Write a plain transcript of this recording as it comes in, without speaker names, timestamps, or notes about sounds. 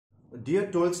Dear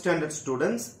 12th standard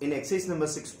students, in exercise number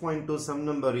 6.2, sum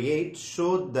number 8,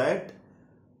 show that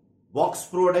box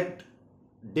product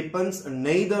depends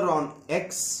neither on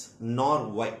x nor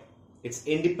y. It's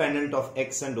independent of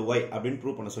x and y.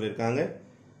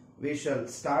 We shall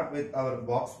start with our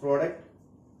box product.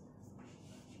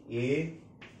 A,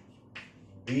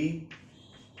 B,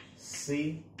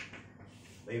 C.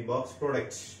 The box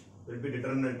product will be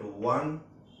determinant 1,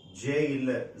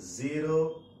 J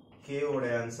 0, K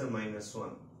oda answer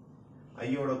 -1.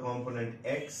 I oda component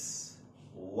x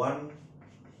 1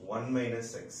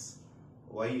 minus x,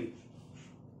 y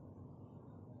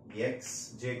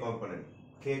x, j component,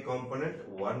 k component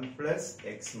 1 plus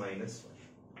x minus 1.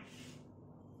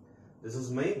 This is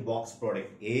my box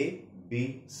product A,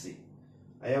 B, C.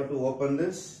 I have to open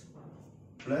this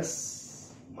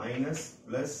plus minus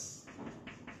plus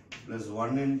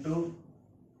 1 into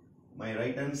my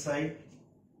right hand side.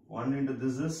 1 into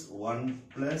this is 1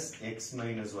 plus x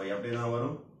minus y.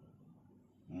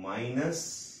 Minus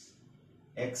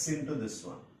x into this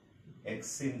one.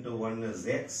 X into 1 is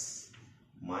x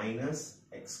minus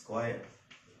x square.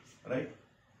 Right?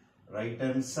 Right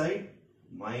hand side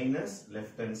minus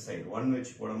left hand side. 1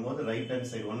 which put on the right hand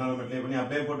side. 1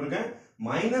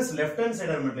 minus left hand side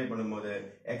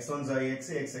x1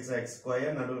 is x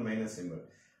square minus symbol.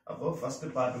 Now first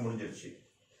part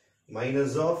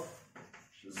minus of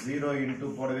 0 into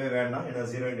 0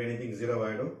 into anything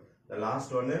 0. The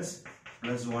last one is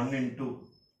plus 1 into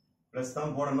plus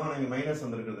minus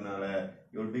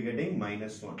you will be getting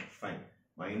minus 1. Fine.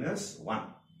 Minus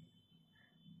 1.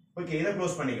 Okay, this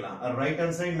close right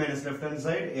hand side minus left hand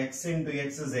side. X into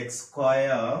x is x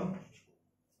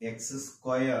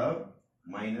square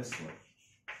minus 1.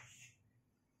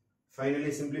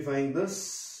 Finally simplifying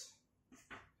this.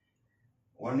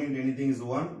 1 into anything is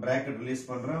 1. Bracket release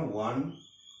 1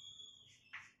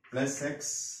 plus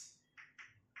x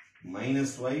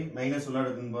minus y minus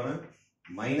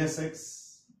minus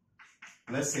x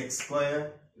plus x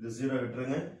square. This is 0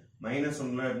 minus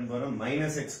 1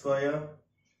 minus x square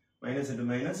minus into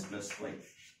minus plus y.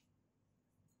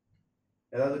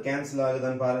 Cancel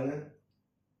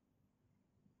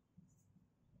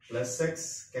plus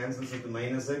x cancels with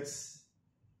minus x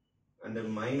and the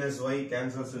minus y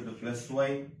cancels with plus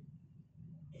y.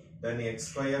 Then x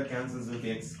square cancels with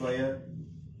x square.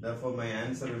 Therefore, my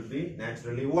answer will be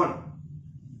naturally 1.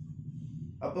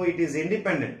 So, it is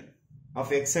independent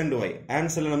of x and y.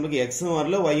 Answer is x and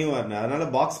y. That's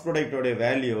box product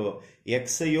value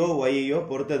x and y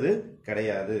portadu.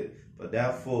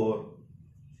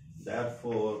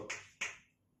 Therefore,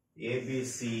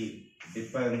 ABC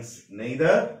depends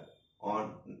neither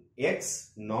on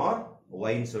x nor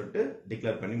y.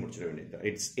 Declare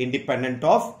it's independent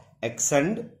of x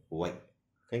and y.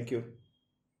 Thank you.